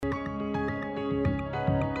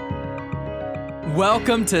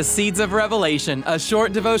Welcome to Seeds of Revelation, a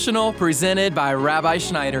short devotional presented by Rabbi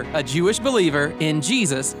Schneider, a Jewish believer in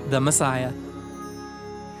Jesus, the Messiah.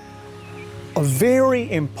 A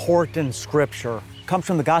very important scripture comes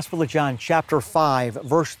from the Gospel of John, chapter 5,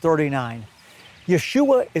 verse 39.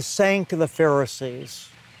 Yeshua is saying to the Pharisees,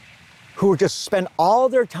 who just spent all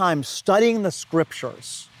their time studying the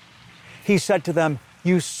scriptures, he said to them,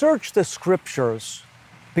 "You search the scriptures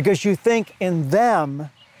because you think in them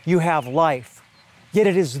you have life. Yet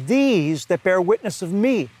it is these that bear witness of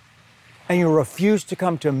me. And you refuse to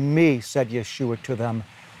come to me," said Yeshua to them,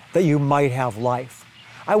 "that you might have life."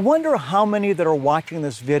 I wonder how many that are watching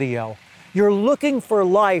this video, you're looking for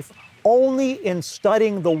life only in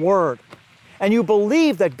studying the Word. And you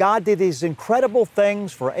believe that God did these incredible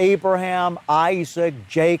things for Abraham, Isaac,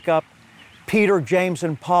 Jacob, Peter, James,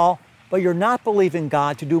 and Paul, but you're not believing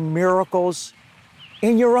God to do miracles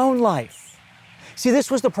in your own life. See,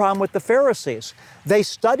 this was the problem with the Pharisees. They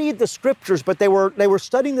studied the scriptures, but they were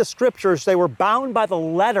studying the scriptures, they were bound by the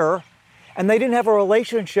letter, and they didn't have a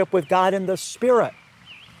relationship with God in the Spirit.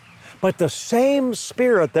 But the same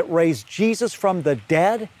Spirit that raised Jesus from the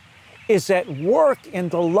dead is at work in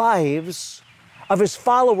the lives of His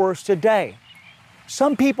followers today.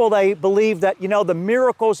 Some people, they believe that, the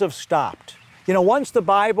miracles have stopped. Once the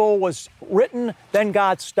Bible was written, then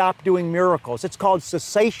God stopped doing miracles. It's called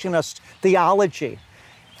cessationist theology.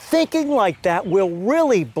 Thinking like that will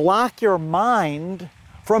really block your mind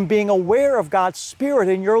from being aware of God's Spirit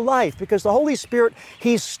in your life, because the Holy Spirit,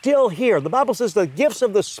 He's still here. The Bible says the gifts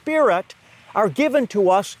of the Spirit are given to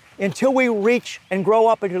us until we reach and grow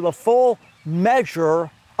up into the full measure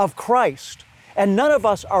of Christ. And none of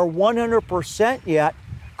us are 100% yet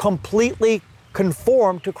completely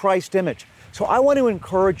conformed to Christ's image. So I want to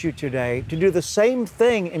encourage you today to do the same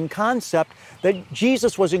thing in concept that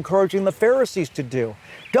Jesus was encouraging the Pharisees to do.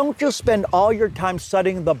 Don't just spend all your time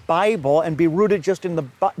studying the Bible and be rooted just in the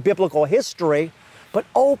biblical history, but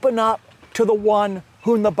open up to the one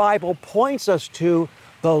whom the Bible points us to,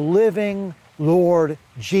 the living Lord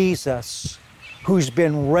Jesus, who's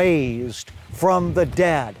been raised from the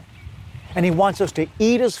dead. And He wants us to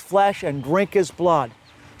eat His flesh and drink His blood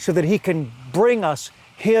so that He can bring us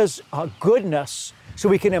His goodness, so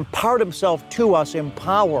He can impart Himself to us in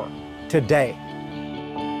power today.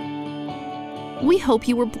 We hope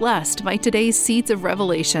you were blessed by today's Seeds of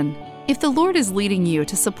Revelation. If the Lord is leading you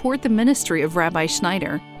to support the ministry of Rabbi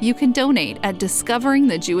Schneider, you can donate at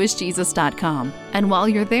discoveringthejewishjesus.com. And while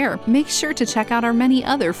you're there, make sure to check out our many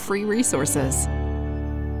other free resources.